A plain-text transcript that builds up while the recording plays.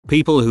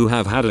People who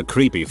have had a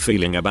creepy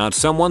feeling about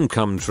someone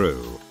come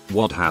true.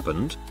 What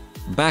happened?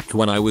 Back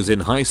when I was in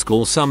high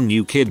school, some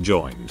new kid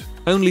joined.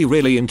 Only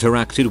really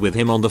interacted with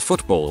him on the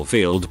football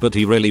field, but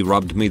he really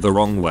rubbed me the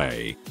wrong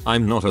way.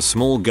 I'm not a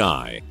small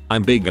guy.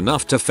 I'm big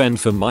enough to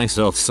fend for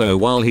myself, so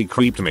while he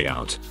creeped me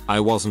out, I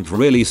wasn't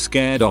really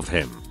scared of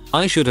him.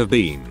 I should have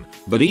been,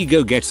 but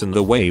ego gets in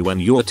the way when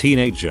you're a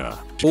teenager.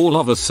 All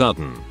of a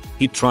sudden,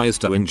 he tries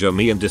to injure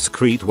me in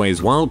discreet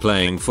ways while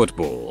playing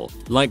football,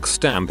 like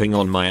stamping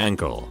on my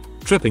ankle,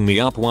 tripping me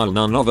up while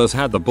none of us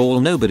had the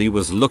ball, nobody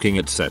was looking,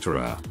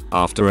 etc.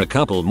 After a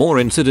couple more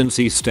incidents,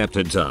 he stepped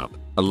it up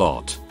a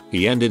lot.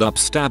 He ended up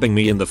stabbing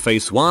me in the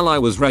face while I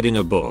was reading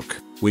a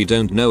book. We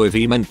don't know if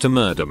he meant to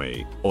murder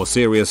me or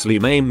seriously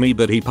maim me,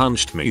 but he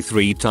punched me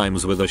 3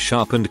 times with a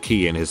sharpened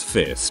key in his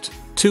fist.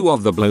 2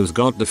 of the blows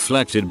got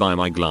deflected by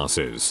my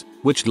glasses,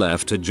 which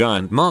left a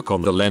giant mark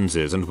on the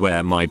lenses and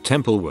where my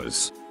temple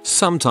was.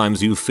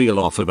 Sometimes you feel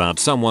off about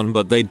someone,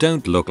 but they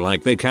don't look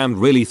like they can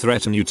really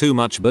threaten you too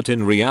much, but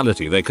in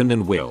reality they can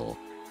and will.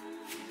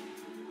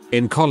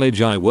 In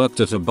college I worked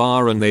at a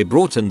bar and they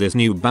brought in this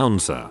new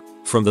bouncer.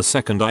 From the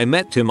second I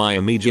met him, I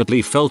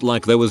immediately felt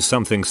like there was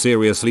something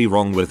seriously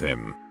wrong with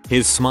him.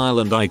 His smile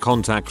and eye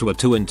contact were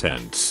too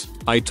intense.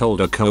 I told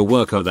a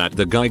co-worker that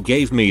the guy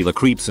gave me the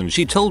creeps, and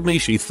she told me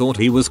she thought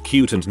he was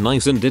cute and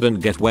nice and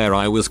didn't get where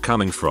I was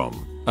coming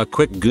from. A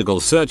quick Google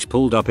search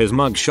pulled up his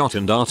mugshot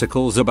and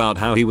articles about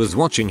how he was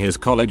watching his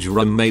college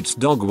roommate's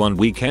dog one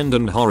weekend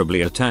and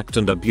horribly attacked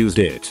and abused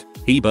it.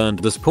 He burned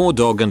this poor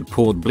dog and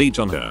poured bleach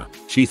on her.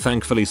 She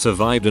thankfully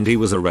survived and he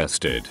was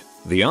arrested.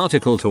 The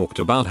article talked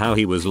about how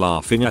he was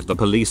laughing at the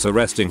police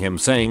arresting him,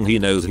 saying he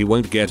knows he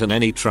won't get in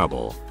any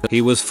trouble.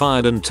 He was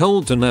fired and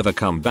told to never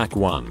come back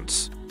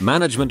once.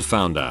 Management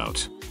found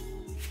out.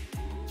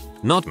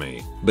 Not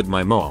me, but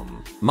my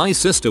mom. My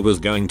sister was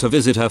going to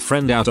visit her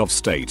friend out of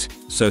state,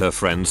 so her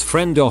friend's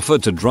friend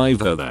offered to drive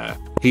her there.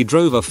 He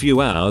drove a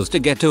few hours to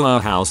get to our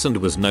house and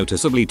was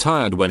noticeably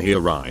tired when he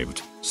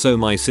arrived, so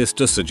my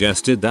sister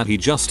suggested that he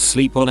just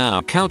sleep on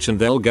our couch and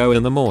they'll go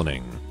in the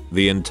morning.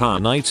 The entire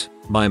night,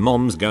 my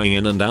mom's going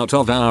in and out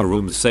of our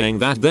rooms saying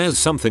that there's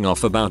something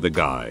off about the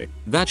guy,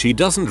 that she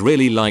doesn't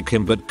really like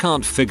him but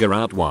can't figure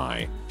out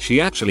why. She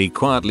actually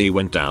quietly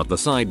went out the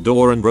side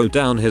door and wrote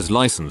down his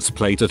license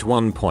plate at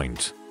one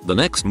point. The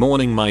next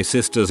morning my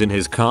sister's in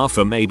his car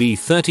for maybe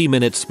 30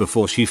 minutes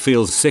before she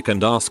feels sick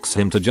and asks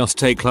him to just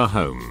take her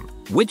home,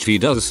 which he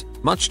does,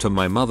 much to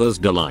my mother's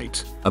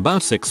delight.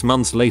 About 6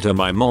 months later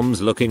my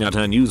mom's looking at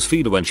her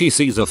newsfeed when she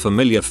sees a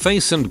familiar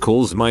face and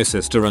calls my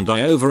sister and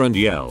I over and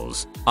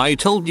yells, "I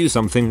told you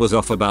something was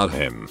off about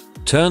him."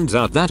 Turns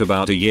out that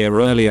about a year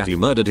earlier he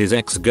murdered his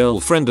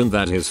ex-girlfriend and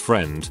that his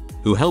friend,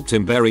 who helped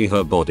him bury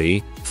her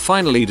body,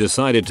 finally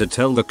decided to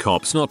tell the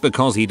cops, not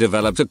because he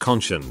developed a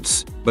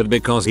conscience, but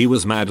because he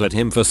was mad at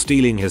him for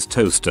stealing his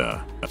toaster.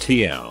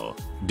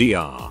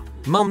 TLDR.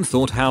 Mum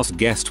thought house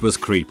guest was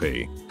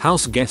creepy.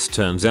 House guest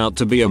turns out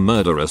to be a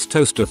murderous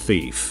toaster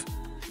thief.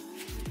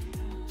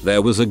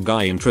 There was a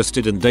guy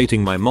interested in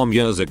dating my mom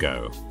years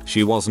ago.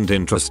 She wasn't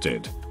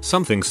interested.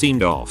 Something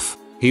seemed off.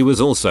 He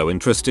was also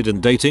interested in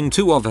dating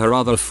 2 of her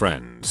other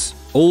friends.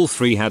 All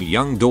 3 had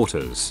young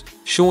daughters.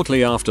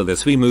 Shortly after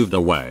this we moved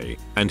away,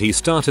 and he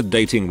started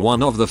dating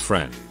one of the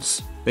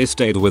friends. They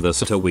stayed with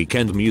us at a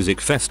weekend music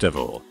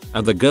festival,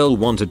 and the girl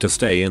wanted to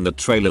stay in the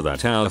trailer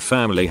that our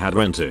family had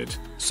rented,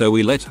 so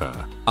we let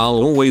her.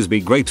 I'll always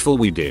be grateful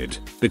we did,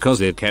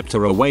 because it kept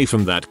her away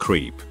from that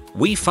creep.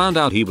 We found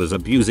out he was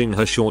abusing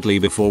her shortly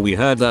before we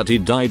heard that he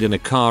died in a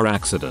car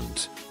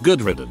accident.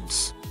 Good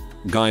riddance.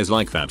 Guys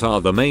like that are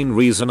the main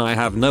reason I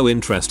have no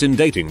interest in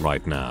dating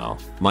right now.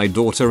 My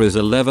daughter is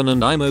 11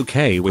 and I'm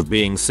okay with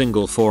being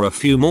single for a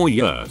few more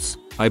years.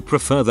 I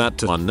prefer that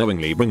to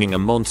unknowingly bringing a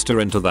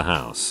monster into the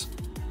house.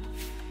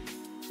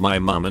 My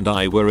mum and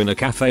I were in a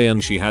cafe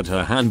and she had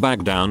her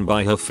handbag down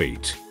by her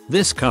feet.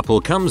 This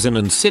couple comes in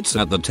and sits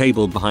at the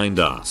table behind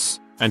us,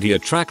 and he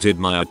attracted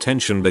my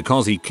attention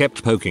because he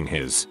kept poking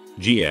his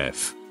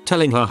GF,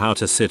 telling her how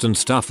to sit and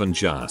stuff, and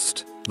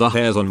just the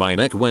hairs on my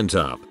neck went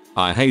up.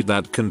 I hate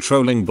that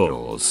controlling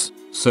balls.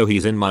 So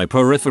he's in my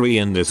periphery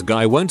and this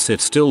guy won't sit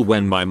still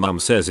when my mum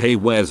says, "Hey,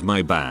 where's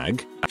my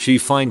bag?" She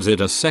finds it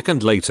a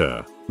second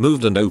later,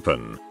 moved and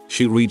open.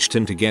 She reached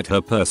in to get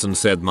her purse and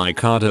said, "My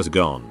card has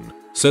gone."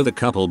 So the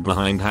couple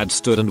behind had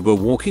stood and were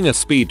walking at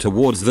speed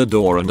towards the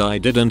door, and I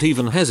didn't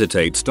even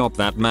hesitate stop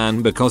that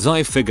man because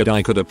I figured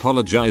I could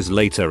apologize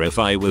later if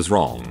I was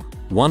wrong.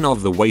 One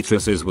of the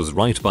waitresses was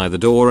right by the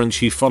door and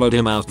she followed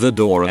him out the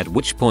door, at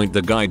which point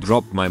the guy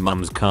dropped my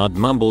mum's card,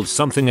 mumbled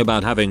something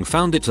about having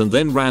found it and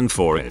then ran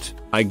for it.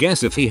 I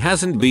guess if he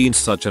hasn't been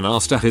such an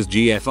ass to his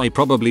GF I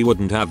probably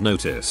wouldn't have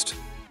noticed.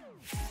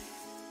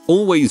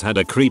 Always had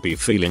a creepy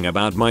feeling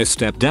about my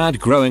stepdad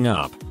growing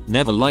up.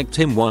 Never liked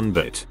him one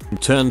bit.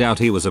 Turned out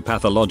he was a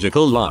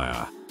pathological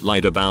liar.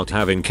 Lied about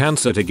having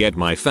cancer to get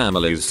my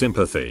family's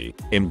sympathy.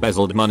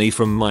 Embezzled money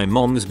from my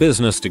mom's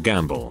business to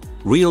gamble.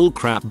 Real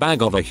crap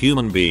bag of a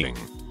human being.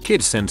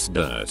 Kid sense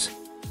dirt.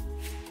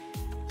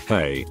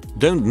 Hey,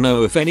 don't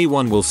know if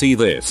anyone will see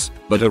this,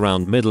 but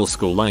around middle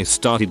school I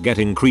started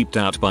getting creeped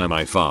out by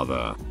my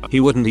father. He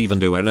wouldn't even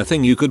do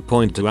anything you could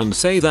point to and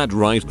say that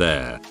right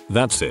there.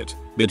 That's it.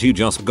 But you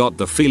just got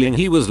the feeling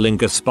he was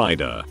like a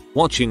spider,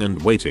 watching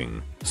and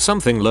waiting,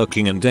 something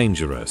lurking and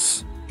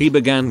dangerous. He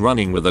began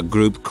running with a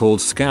group called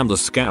Scam the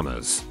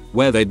Scammers,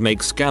 where they'd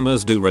make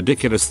scammers do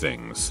ridiculous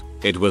things.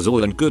 It was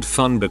all in good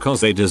fun because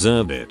they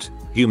deserved it.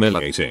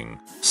 Humiliating,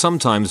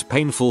 sometimes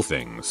painful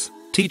things.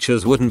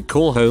 Teachers wouldn't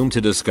call home to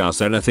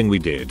discuss anything we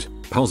did,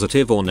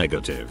 positive or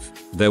negative.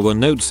 There were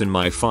notes in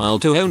my file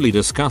to only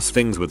discuss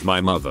things with my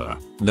mother,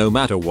 no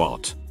matter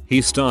what.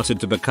 He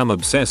started to become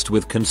obsessed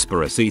with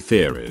conspiracy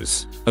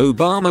theories.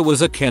 Obama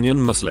was a Kenyan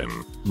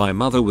Muslim. My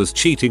mother was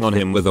cheating on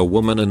him with a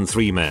woman and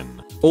 3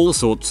 men. All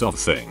sorts of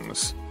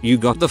things. You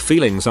got the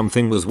feeling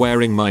something was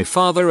wearing my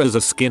father as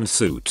a skin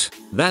suit.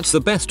 That's the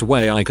best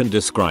way I can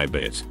describe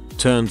it.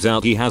 Turns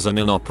out he has an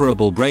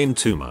inoperable brain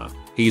tumor.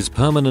 He's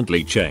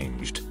permanently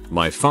changed.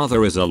 My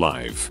father is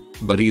alive,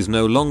 but he's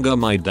no longer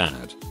my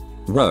dad.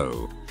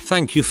 Whoa,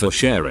 thank you for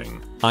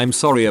sharing. I'm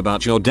sorry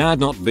about your dad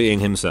not being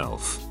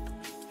himself.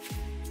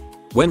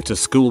 Went to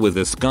school with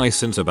this guy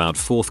since about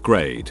 4th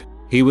grade.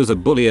 He was a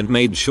bully and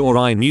made sure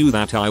I knew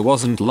that I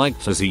wasn't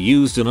liked as he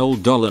used an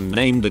old doll and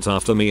named it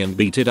after me and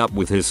beat it up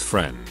with his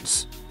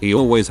friends. He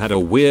always had a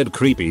weird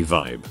creepy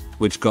vibe,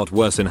 which got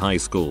worse in high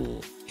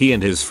school. He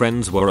and his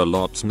friends were a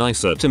lot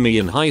nicer to me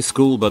in high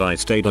school, but I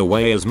stayed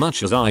away as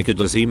much as I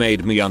could as he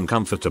made me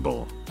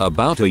uncomfortable.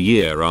 About a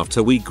year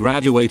after we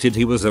graduated,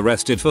 he was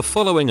arrested for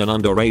following an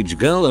underage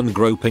girl and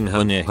groping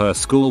her near her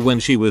school when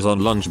she was on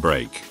lunch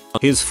break.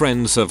 His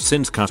friends have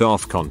since cut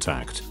off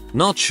contact.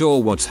 Not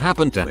sure what's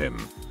happened to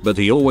him, but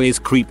he always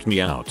creeped me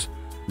out.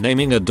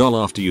 Naming a doll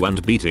after you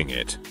and beating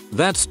it.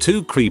 That's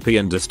too creepy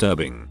and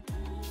disturbing.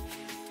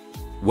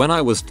 When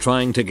I was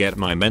trying to get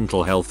my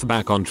mental health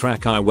back on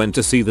track, I went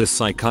to see this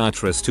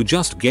psychiatrist who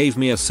just gave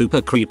me a super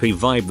creepy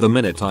vibe the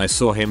minute I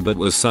saw him, but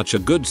was such a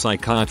good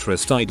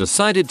psychiatrist I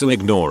decided to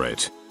ignore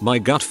it. My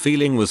gut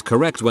feeling was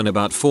correct when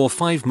about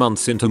 4-5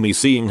 months into me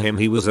seeing him,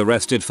 he was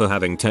arrested for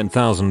having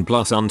 10,000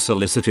 plus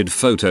unsolicited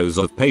photos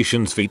of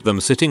patients' feet, them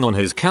sitting on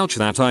his couch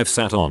that I've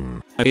sat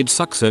on. It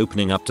sucks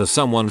opening up to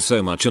someone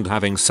so much and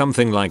having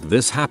something like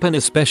this happen,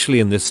 especially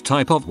in this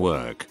type of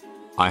work.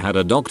 I had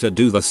a doctor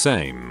do the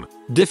same.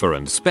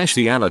 Different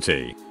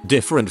speciality,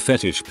 different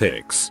fetish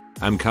pics.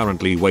 I'm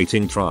currently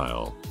waiting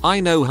trial. I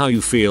know how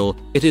you feel.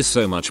 It is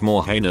so much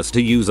more heinous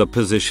to use a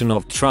position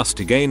of trust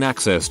to gain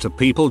access to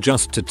people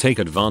just to take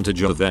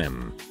advantage of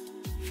them.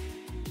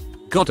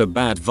 Got a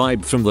bad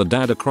vibe from the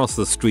dad across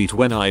the street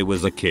when I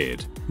was a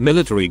kid.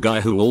 Military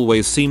guy who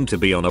always seemed to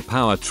be on a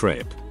power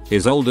trip.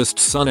 His oldest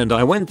son and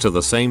I went to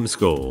the same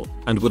school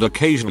and would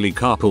occasionally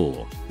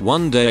carpool.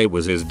 One day it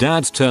was his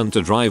dad's turn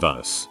to drive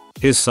us.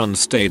 His son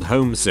stayed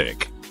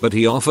homesick, but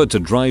he offered to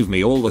drive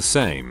me all the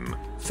same.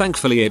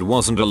 Thankfully it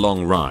wasn't a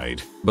long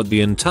ride, but the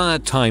entire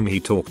time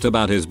he talked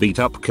about his beat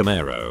up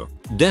Camaro.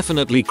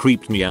 Definitely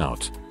creeped me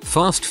out.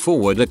 Fast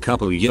forward a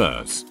couple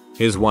years.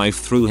 His wife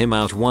threw him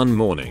out one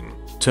morning.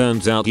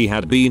 Turns out he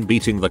had been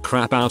beating the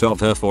crap out of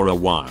her for a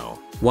while.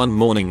 One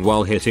morning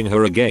while hitting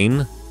her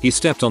again, he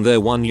stepped on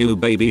their 1 new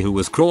baby who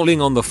was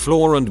crawling on the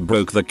floor and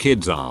broke the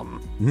kid's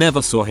arm.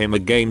 Never saw him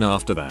again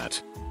after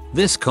that.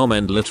 This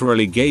comment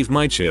literally gave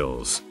my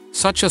chills.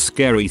 Such a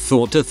scary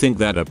thought to think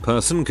that a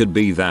person could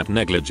be that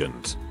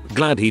negligent.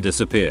 Glad he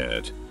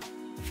disappeared.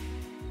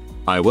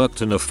 I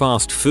worked in a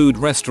fast food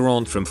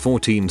restaurant from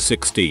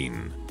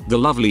 14-16. The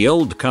lovely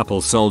old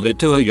couple sold it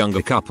to a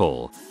younger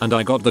couple, and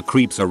I got the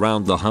creeps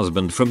around the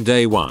husband from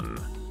day one.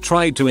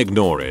 Tried to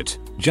ignore it,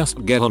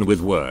 just get on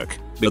with work,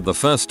 but the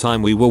first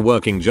time we were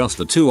working just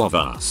the two of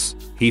us,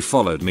 he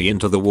followed me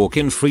into the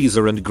walk-in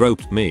freezer and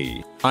groped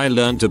me. I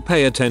learned to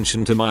pay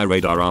attention to my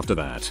radar after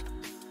that.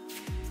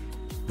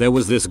 There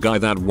was this guy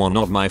that one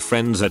of my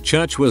friends at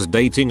church was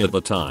dating at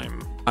the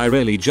time. I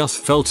really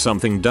just felt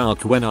something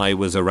dark when I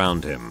was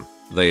around him.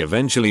 They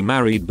eventually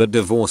married but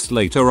divorced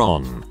later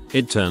on.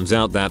 It turns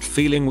out that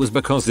feeling was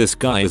because this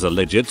guy is a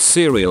legit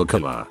serial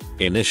killer.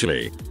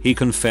 Initially, he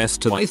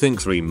confessed to I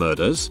think 3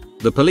 murders.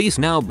 The police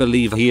now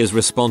believe he is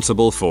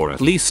responsible for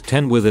at least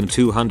 10 within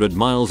 200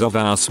 miles of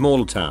our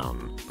small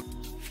town.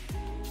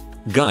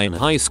 Guy in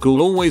high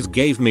school always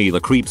gave me the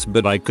creeps,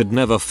 but I could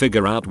never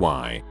figure out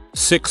why.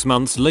 6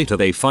 months later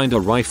they find a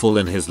rifle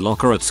in his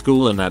locker at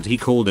school and that he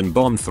called in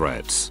bomb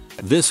threats.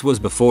 This was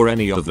before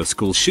any of the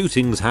school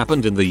shootings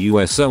happened in the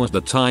US, so at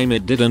the time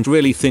it didn't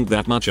really think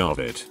that much of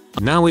it.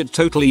 Now it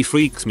totally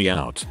freaks me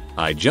out.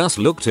 I just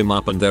looked him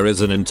up and there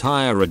is an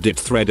entire Reddit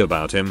thread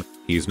about him.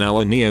 He's now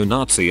a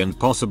neo-Nazi and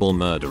possible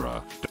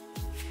murderer.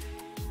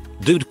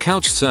 Dude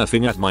couch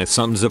surfing at my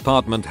son's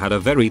apartment had a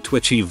very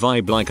twitchy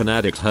vibe, like an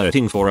addict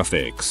hurting for a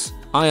fix.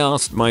 I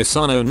asked my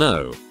son, oh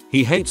no,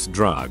 he hates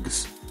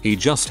drugs. He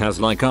just has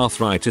like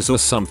arthritis or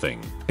something.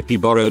 He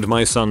borrowed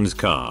my son's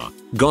car,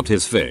 got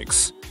his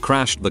fix,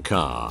 crashed the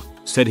car,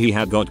 said he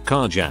had got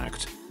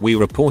carjacked. We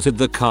reported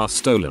the car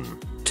stolen.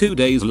 2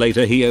 days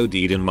later he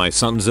OD'd in my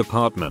son's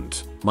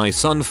apartment. My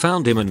son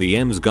found him and the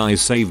EMS guy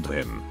saved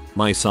him.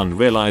 My son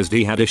realized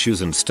he had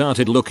issues and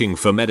started looking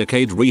for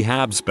Medicaid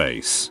rehab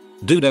space.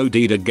 Dude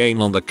OD'd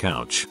again on the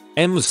couch.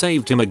 M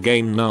saved him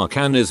again.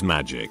 Narcan is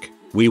magic.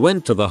 We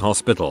went to the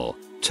hospital.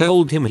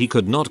 Told him he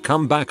could not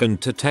come back and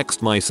to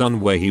text my son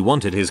where he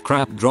wanted his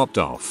crap dropped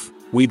off.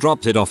 We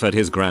dropped it off at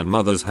his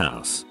grandmother's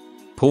house.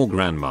 Poor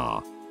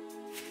grandma.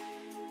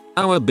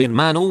 Our bin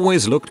man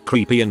always looked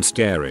creepy and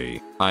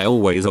scary. I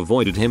always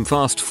avoided him.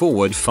 Fast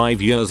forward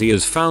 5 years, he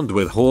is found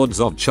with hordes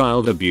of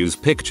child abuse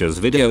pictures,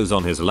 videos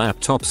on his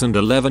laptops, and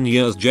 11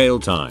 years jail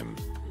time.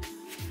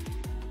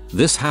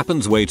 This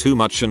happens way too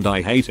much and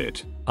I hate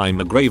it.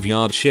 I'm a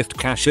graveyard shift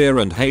cashier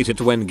and hate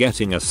it when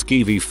getting a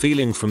skeevy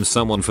feeling from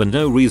someone for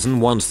no reason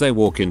once they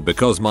walk in,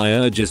 because my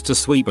urge is to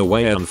sweep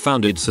away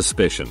unfounded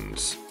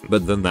suspicions.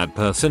 But then that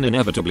person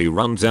inevitably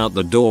runs out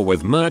the door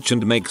with merch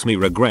and makes me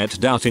regret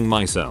doubting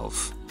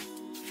myself.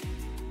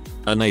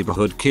 A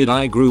neighborhood kid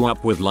I grew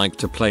up with liked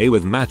to play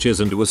with matches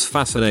and was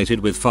fascinated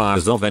with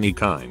fires of any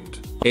kind.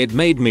 It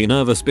made me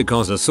nervous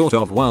because a sort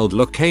of wild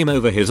look came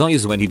over his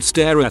eyes when he'd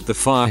stare at the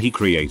fire he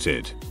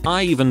created.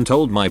 I even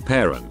told my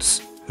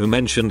parents, who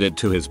mentioned it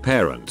to his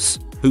parents,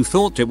 who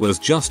thought it was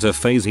just a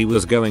phase he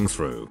was going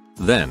through.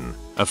 Then,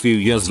 a few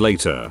years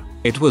later,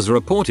 it was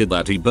reported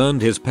that he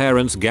burned his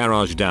parents'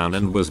 garage down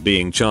and was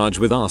being charged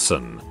with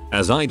arson,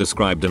 as I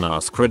described in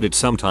AskReddit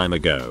some time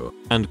ago,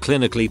 and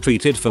clinically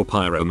treated for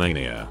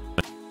pyromania.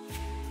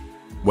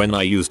 When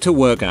I used to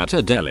work at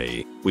a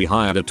deli, we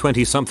hired a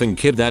 20-something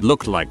kid that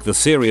looked like the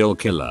serial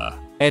killer,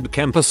 Ed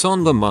Kempis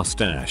on the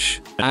mustache.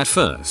 At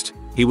first,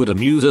 he would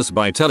amuse us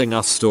by telling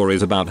us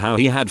stories about how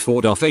he had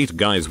fought off 8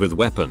 guys with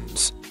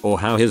weapons, or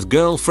how his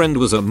girlfriend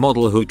was a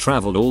model who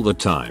traveled all the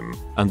time,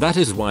 and that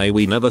is why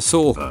we never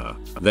saw her.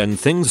 Then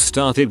things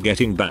started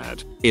getting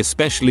bad,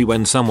 especially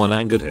when someone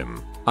angered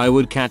him. I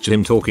would catch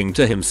him talking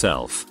to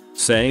himself,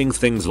 saying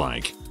things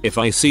like, "If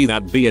I see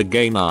that bee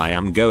again, I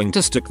am going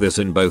to stick this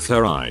in both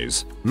her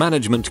eyes."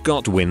 Management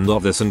got wind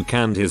of this and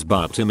canned his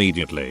butt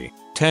immediately.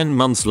 10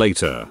 months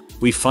later,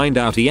 we find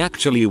out he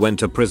actually went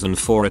to prison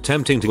for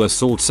attempting to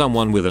assault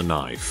someone with a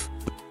knife.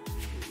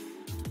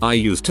 I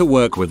used to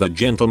work with a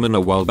gentleman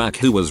a while back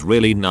who was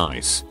really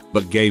nice,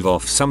 but gave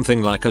off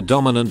something like a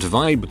dominant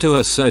vibe to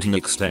a certain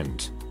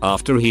extent.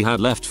 After he had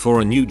left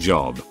for a new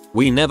job,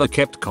 we never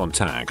kept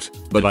contact,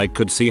 but I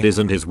could see his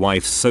and his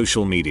wife's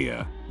social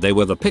media. They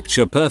were the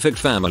picture perfect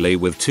family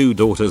with 2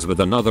 daughters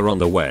with another on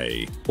the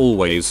way,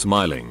 always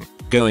smiling,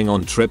 going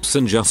on trips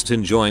and just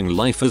enjoying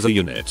life as a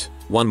unit.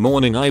 One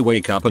morning I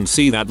wake up and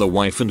see that the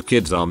wife and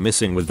kids are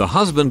missing, with the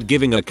husband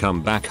giving a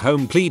come back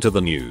home plea to the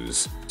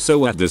news.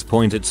 So at this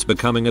point it's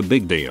becoming a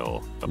big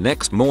deal.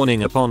 Next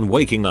morning upon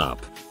waking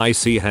up, I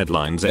see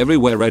headlines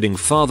everywhere reading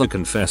father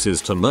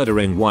confesses to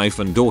murdering wife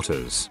and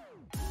daughters.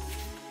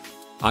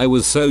 I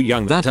was so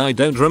young that I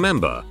don't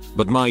remember,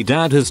 but my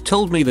dad has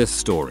told me this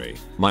story.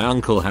 My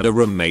uncle had a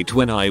roommate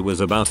when I was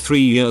about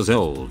 3 years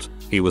old.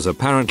 He was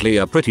apparently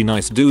a pretty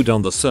nice dude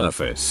on the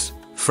surface,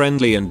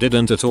 friendly, and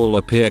didn't at all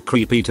appear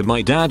creepy to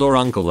my dad or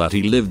uncle that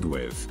he lived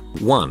with.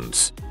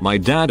 Once, my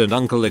dad and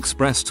uncle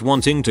expressed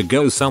wanting to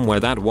go somewhere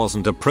that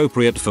wasn't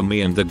appropriate for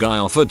me and the guy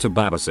offered to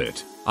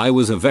babysit. I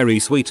was a very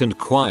sweet and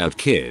quiet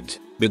kid,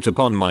 but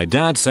upon my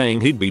dad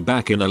saying he'd be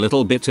back in a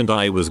little bit and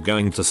I was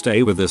going to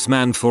stay with this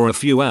man for a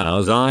few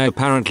hours, I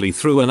apparently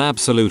threw an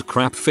absolute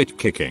crap fit,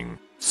 kicking,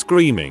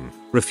 screaming,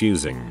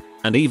 refusing,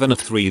 and even at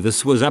 3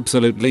 this was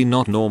absolutely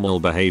not normal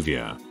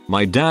behavior.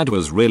 My dad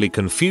was really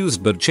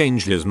confused but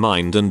changed his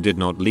mind and did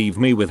not leave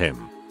me with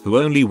him, who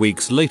only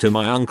weeks later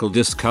my uncle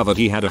discovered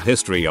he had a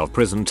history of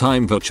prison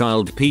time for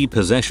child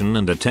possession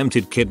and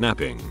attempted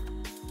kidnapping.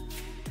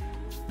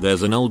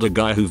 There's an older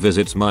guy who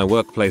visits my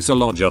workplace a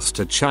lot just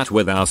to chat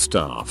with our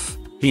staff.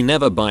 He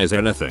never buys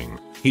anything,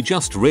 he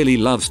just really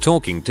loves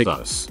talking to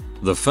us.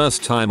 The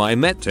first time I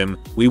met him,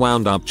 we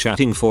wound up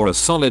chatting for a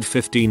solid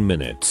 15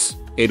 minutes.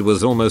 It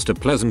was almost a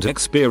pleasant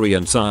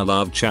experience. I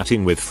love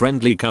chatting with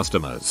friendly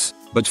customers,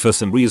 but for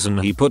some reason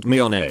he put me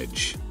on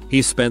edge.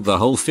 He spent the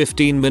whole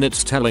 15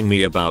 minutes telling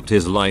me about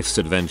his life's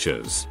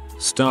adventures,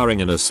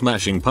 starring in a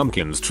Smashing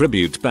Pumpkins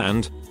tribute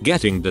band,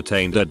 getting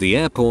detained at the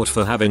airport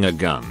for having a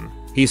gun.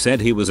 He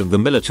said he was in the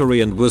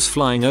military and was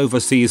flying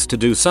overseas to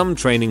do some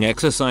training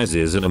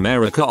exercises in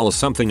America or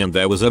something, and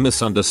there was a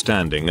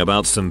misunderstanding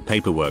about some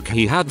paperwork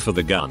he had for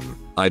the gun.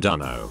 I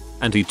dunno.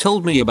 And he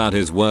told me about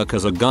his work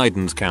as a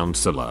guidance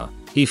counselor.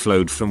 He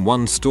flowed from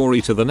one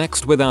story to the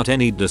next without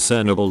any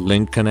discernible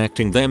link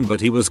connecting them,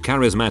 but he was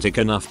charismatic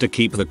enough to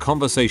keep the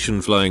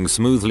conversation flowing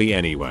smoothly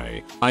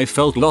anyway. I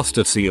felt lost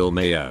at Seal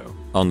Mayo.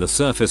 On the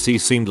surface he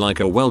seemed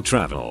like a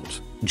well-traveled,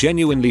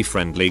 genuinely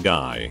friendly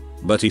guy,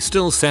 but he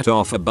still set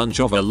off a bunch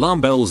of alarm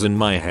bells in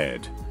my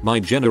head. My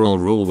general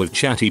rule with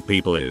chatty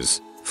people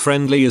is,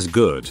 friendly is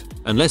good,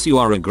 unless you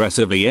are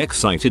aggressively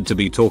excited to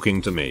be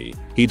talking to me.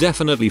 He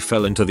definitely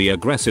fell into the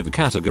aggressive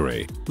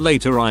category.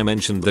 Later I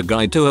mentioned the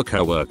guy to a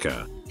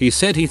coworker. He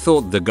said he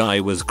thought the guy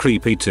was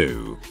creepy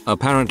too.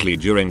 Apparently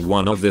during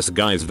one of this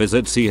guy's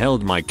visits he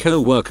held my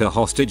coworker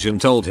hostage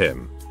and told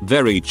him,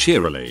 very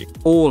cheerily,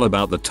 all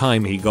about the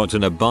time he got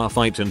in a bar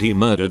fight and he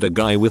murdered a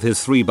guy with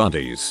his 3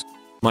 buddies.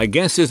 My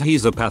guess is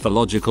he's a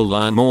pathological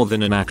liar more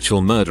than an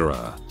actual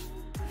murderer.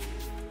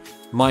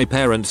 My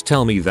parents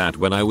tell me that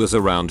when I was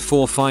around 4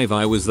 or 5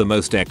 I was the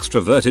most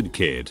extroverted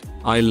kid.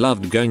 I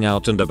loved going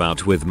out and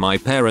about with my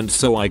parents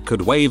so I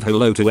could wave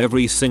hello to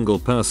every single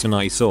person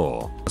I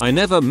saw. I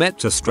never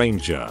met a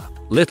stranger.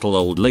 Little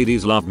old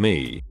ladies loved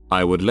me.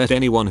 I would let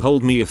anyone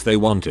hold me if they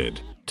wanted.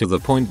 To the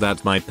point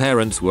that my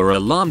parents were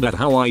alarmed at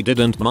how I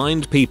didn't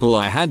mind people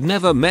I had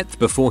never met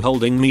before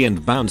holding me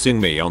and bouncing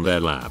me on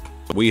their lap.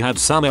 We had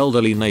some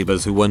elderly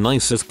neighbors who were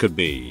nice as could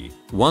be.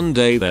 One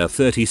day their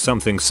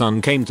 30-something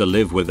son came to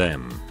live with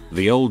them.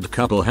 The old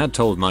couple had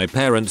told my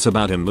parents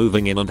about him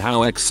moving in and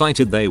how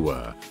excited they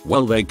were.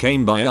 Well, they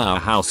came by our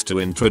house to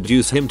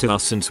introduce him to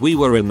us since we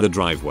were in the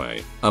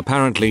driveway.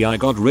 Apparently I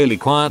got really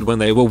quiet when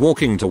they were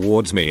walking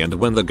towards me, and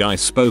when the guy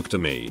spoke to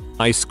me,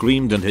 I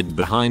screamed and hid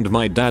behind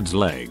my dad's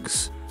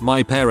legs.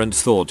 My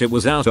parents thought it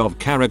was out of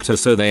character,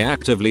 so they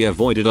actively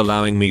avoided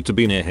allowing me to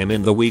be near him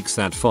in the weeks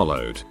that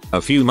followed. A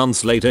few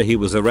months later he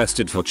was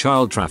arrested for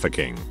child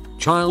trafficking,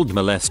 child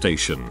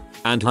molestation,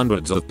 and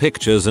hundreds of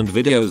pictures and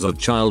videos of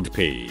child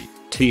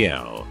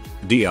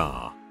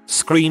TLDR.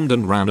 Screamed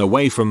and ran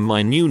away from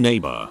my new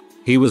neighbor.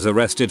 He was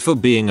arrested for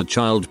being a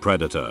child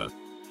predator.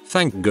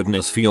 Thank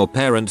goodness for your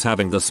parents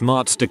having the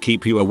smarts to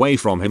keep you away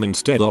from him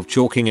instead of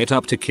chalking it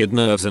up to kid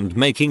nerves and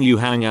making you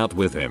hang out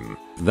with him.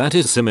 That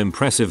is some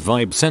impressive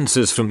vibe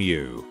sensors from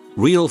you.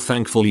 Real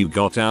thankful you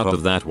got out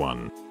of that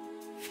one.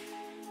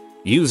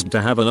 Used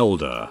to have an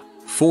older,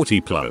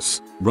 40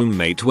 plus,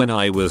 roommate when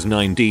I was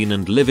 19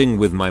 and living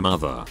with my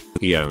mother.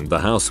 He owned the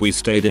house we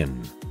stayed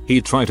in.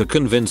 He tried to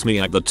convince me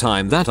at the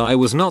time that I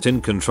was not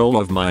in control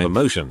of my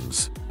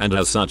emotions, and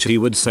as such he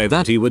would say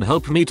that he would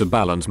help me to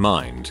balance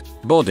mind,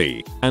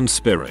 body, and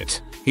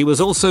spirit. He was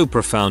also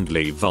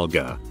profoundly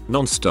vulgar,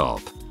 non-stop.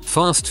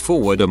 Fast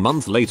forward a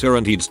month later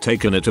and he'd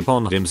taken it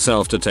upon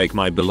himself to take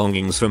my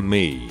belongings from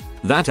me,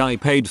 that I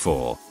paid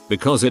for,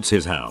 because it's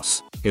his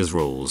house, his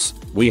rules.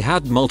 We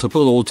had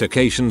multiple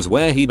altercations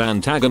where he'd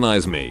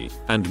antagonize me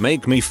and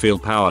make me feel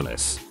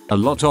powerless. A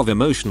lot of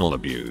emotional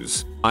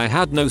abuse. I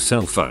had no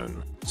cell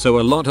phone, so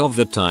a lot of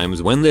the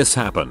times when this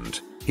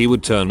happened, he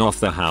would turn off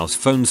the house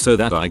phone so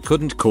that I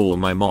couldn't call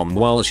my mom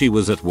while she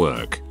was at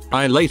work.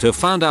 I later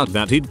found out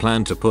that he'd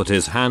planned to put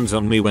his hands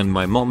on me when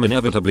my mom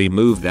inevitably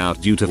moved out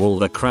due to all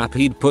the crap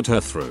he'd put her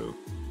through.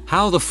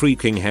 How the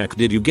freaking heck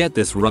did you get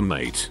this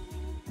roommate?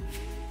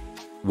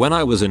 When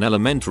I was in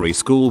elementary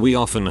school we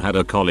often had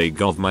a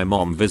colleague of my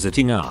mom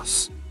visiting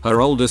us.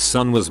 Her oldest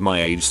son was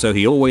my age, so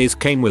he always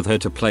came with her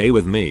to play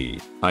with me.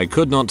 I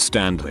could not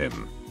stand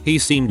him. He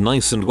seemed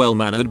nice and well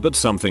mannered, but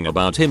something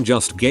about him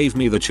just gave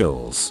me the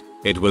chills.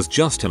 It was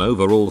just an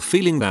overall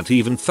feeling that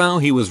even though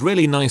he was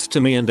really nice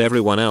to me and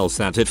everyone else,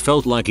 that it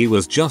felt like he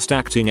was just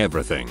acting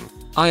everything.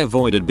 I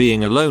avoided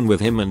being alone with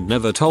him and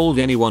never told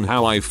anyone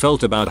how I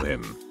felt about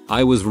him.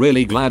 I was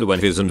really glad when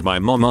his and my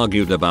mom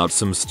argued about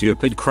some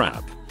stupid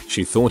crap.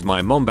 She thought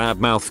my mom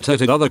badmouthed her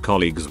to other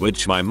colleagues,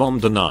 which my mom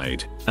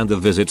denied, and the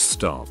visits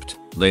stopped.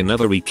 They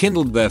never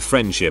rekindled their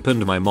friendship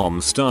and my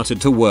mom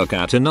started to work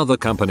at another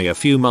company a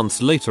few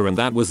months later, and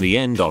that was the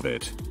end of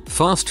it.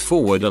 Fast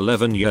forward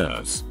 11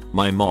 years.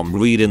 My mom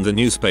read in the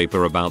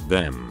newspaper about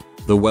them.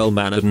 The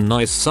well-mannered and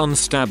nice son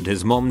stabbed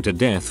his mom to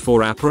death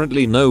for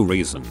apparently no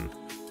reason.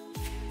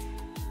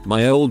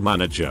 My old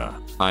manager.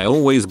 I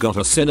always got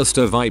a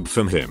sinister vibe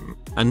from him,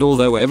 and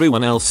although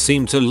everyone else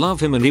seemed to love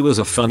him and he was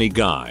a funny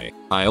guy,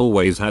 I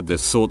always had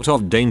this sort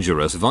of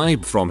dangerous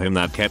vibe from him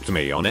that kept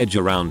me on edge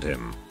around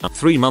him.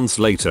 3 months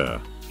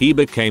later, he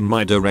became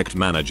my direct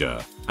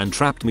manager and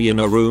trapped me in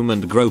a room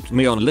and groped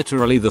me on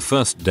literally the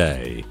first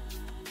day.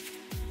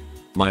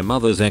 My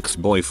mother's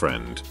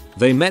ex-boyfriend.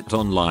 They met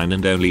online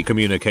and only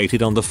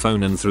communicated on the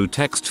phone and through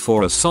text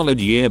for a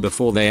solid year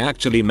before they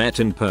actually met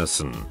in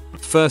person.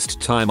 First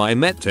time I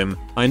met him,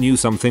 I knew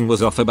something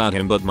was off about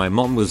him, but my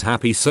mom was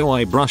happy, so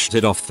I brushed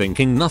it off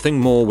thinking nothing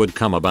more would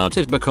come about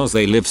it because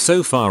they live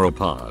so far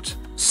apart.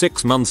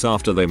 6 months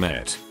after they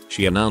met,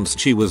 she announced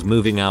she was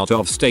moving out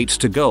of state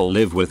to go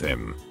live with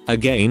him.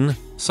 Again,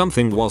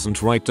 something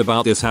wasn't right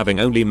about this, having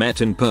only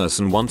met in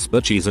person once,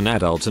 but she's an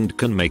adult and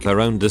can make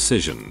her own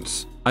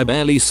decisions. I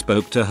barely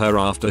spoke to her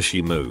after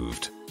she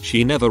moved.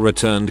 She never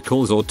returned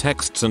calls or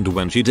texts, and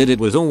when she did it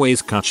was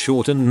always cut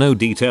short and no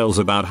details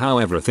about how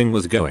everything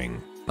was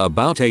going.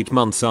 About 8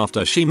 months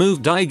after she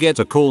moved, I get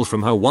a call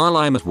from her while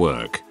I'm at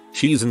work.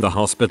 She's in the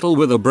hospital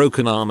with a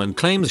broken arm and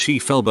claims she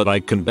fell, but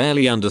I can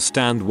barely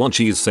understand what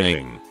she's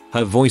saying.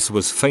 Her voice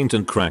was faint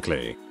and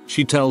crackly.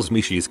 She tells me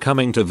she's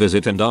coming to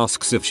visit and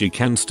asks if she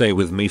can stay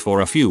with me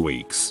for a few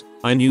weeks.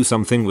 I knew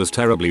something was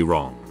terribly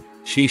wrong.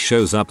 She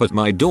shows up at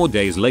my door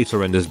days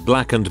later and is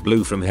black and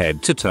blue from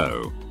head to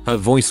toe. Her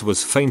voice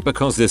was faint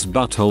because this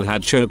butthole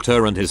had choked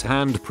her and his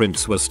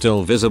handprints were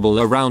still visible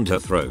around her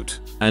throat.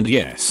 And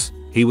yes,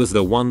 he was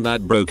the one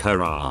that broke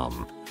her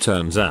arm.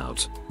 Turns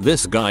out,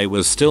 this guy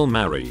was still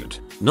married.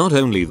 Not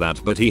only that,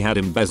 but he had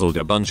embezzled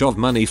a bunch of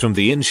money from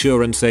the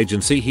insurance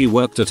agency he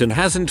worked at and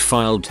hasn't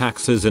filed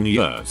taxes in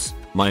years.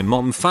 My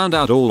mom found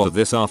out all of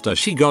this after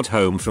she got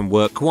home from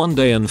work one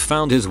day and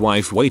found his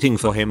wife waiting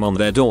for him on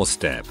their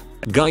doorstep.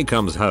 Guy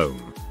comes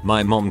home.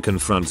 My mom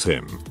confronts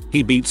him.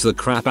 He beats the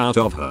crap out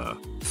of her.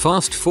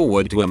 Fast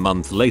forward to a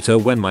month later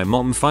when my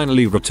mom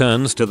finally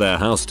returns to their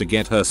house to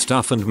get her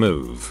stuff and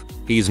move.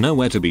 He's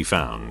nowhere to be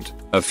found.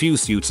 A few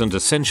suits and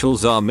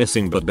essentials are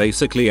missing, but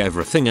basically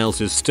everything else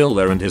is still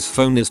there and his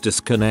phone is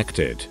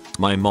disconnected.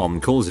 My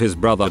mom calls his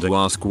brother to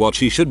ask what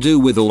she should do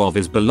with all of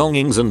his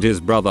belongings, and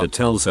his brother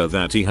tells her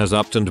that he has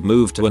upped and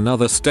moved to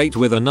another state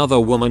with another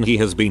woman he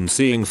has been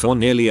seeing for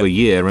nearly a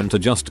year and to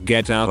just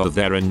get out of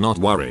there and not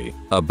worry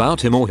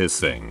about him or his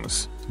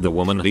things. The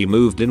woman he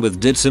moved in with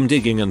did some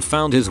digging and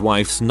found his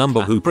wife's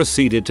number, who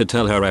proceeded to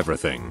tell her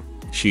everything.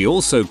 She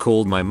also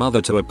called my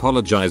mother to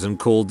apologize and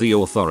called the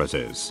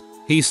authorities.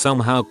 He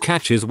somehow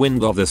catches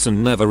wind of this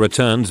and never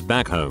returns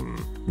back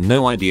home.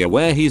 No idea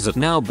where he's at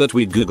now, but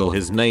we Google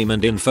his name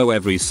and info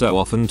every so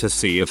often to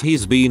see if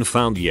he's been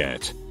found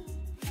yet.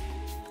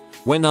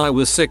 When I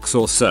was 6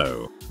 or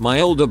so, my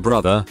older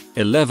brother,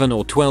 11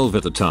 or 12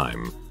 at the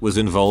time, was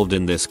involved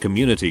in this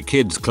community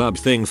kids club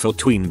thing for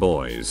tween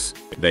boys.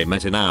 They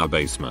met in our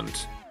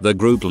basement. The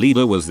group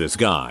leader was this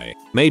guy,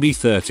 maybe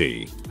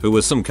 30, who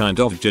was some kind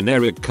of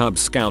generic Cub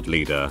Scout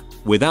leader,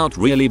 without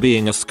really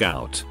being a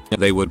scout.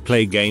 They would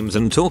play games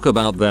and talk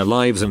about their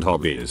lives and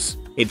hobbies,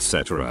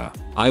 etc.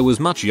 I was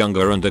much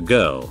younger and a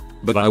girl,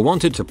 but I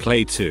wanted to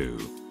play too.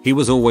 He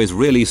was always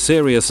really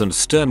serious and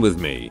stern with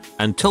me,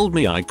 and told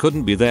me I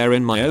couldn't be there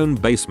in my own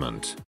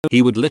basement.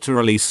 He would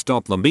literally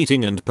stop the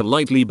meeting and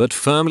politely but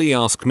firmly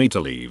ask me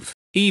to leave.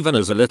 Even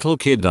as a little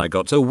kid I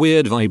got a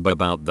weird vibe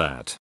about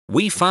that.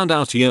 We found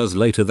out years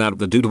later that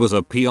the dude was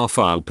a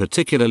pedophile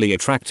particularly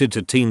attracted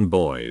to teen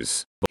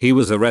boys. He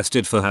was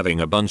arrested for having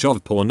a bunch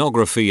of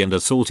pornography and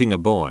assaulting a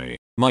boy.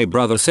 My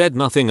brother said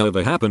nothing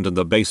ever happened in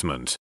the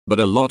basement, but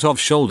a lot of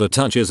shoulder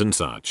touches and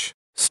such.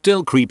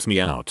 Still creeps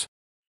me out.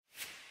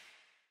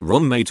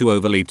 Roommate who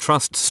overly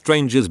trusts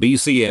strangers.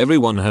 BC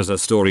everyone has a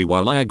story.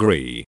 While I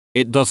agree,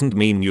 it doesn't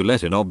mean you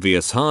let in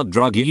obvious hard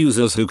drug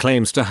users who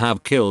claims to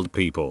have killed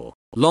people.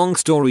 Long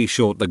story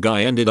short, the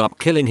guy ended up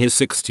killing his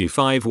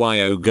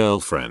 65-year-old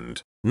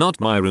girlfriend. Not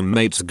my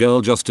roommate's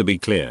girl, just to be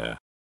clear.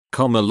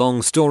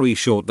 Long story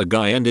short, the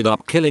guy ended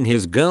up killing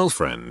his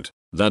girlfriend.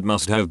 That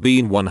must have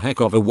been one heck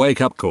of a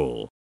wake-up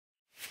call.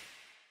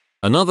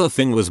 Another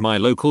thing was my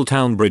local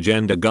town bridge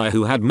end. A guy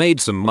who had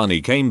made some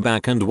money came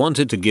back and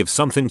wanted to give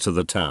something to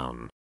the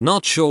town.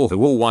 Not sure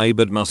who or why,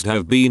 but must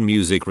have been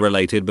music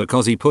related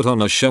because he put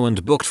on a show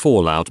and booked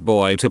Fall Out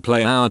Boy to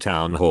play our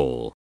town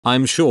hall.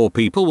 I'm sure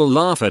people will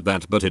laugh at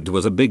that, but it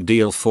was a big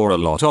deal for a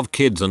lot of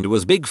kids and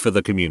was big for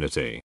the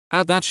community.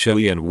 At that show,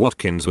 Ian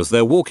Watkins was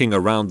there walking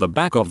around the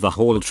back of the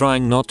hall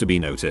trying not to be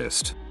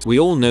noticed. We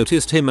all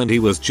noticed him and he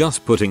was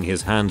just putting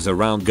his hands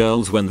around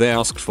girls when they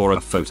asked for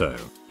a photo.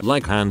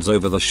 Like hands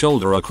over the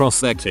shoulder across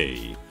their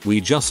tee.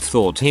 We just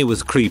thought he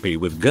was creepy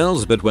with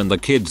girls, but when the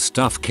kids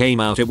stuff came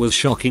out it was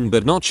shocking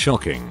but not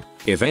shocking.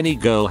 If any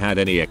girl had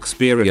any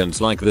experience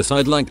like this,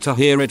 I'd like to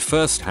hear it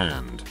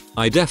firsthand.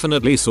 I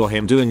definitely saw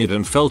him doing it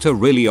and felt a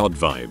really odd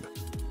vibe.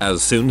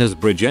 As soon as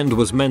Bridgend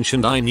was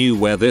mentioned I knew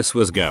where this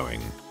was going.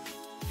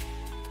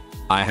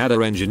 I had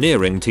an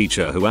engineering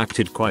teacher who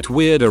acted quite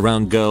weird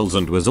around girls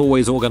and was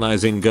always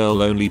organizing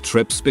girl-only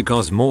trips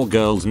because more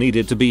girls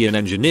needed to be in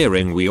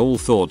engineering. We all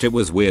thought it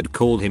was weird,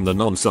 called him the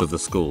nonce of the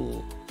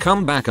school.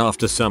 Come back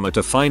after summer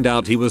to find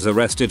out he was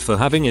arrested for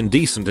having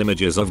indecent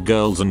images of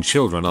girls and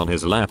children on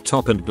his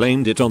laptop and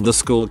blamed it on the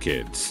school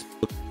kids.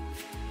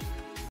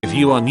 If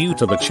you are new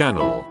to the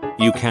channel,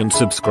 you can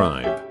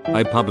subscribe.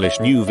 I publish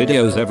new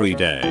videos every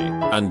day.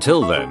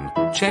 Until then,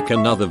 check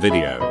another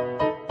video.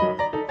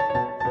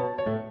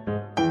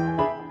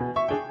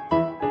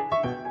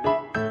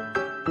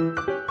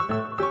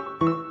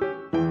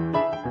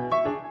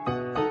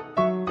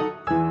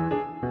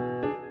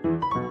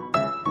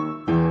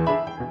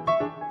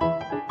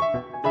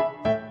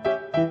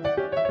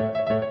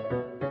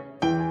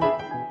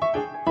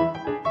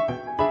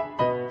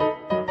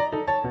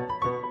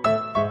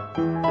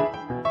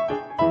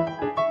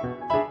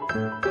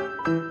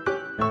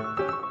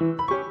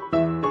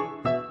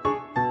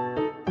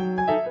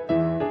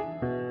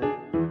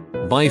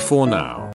 Bye for now.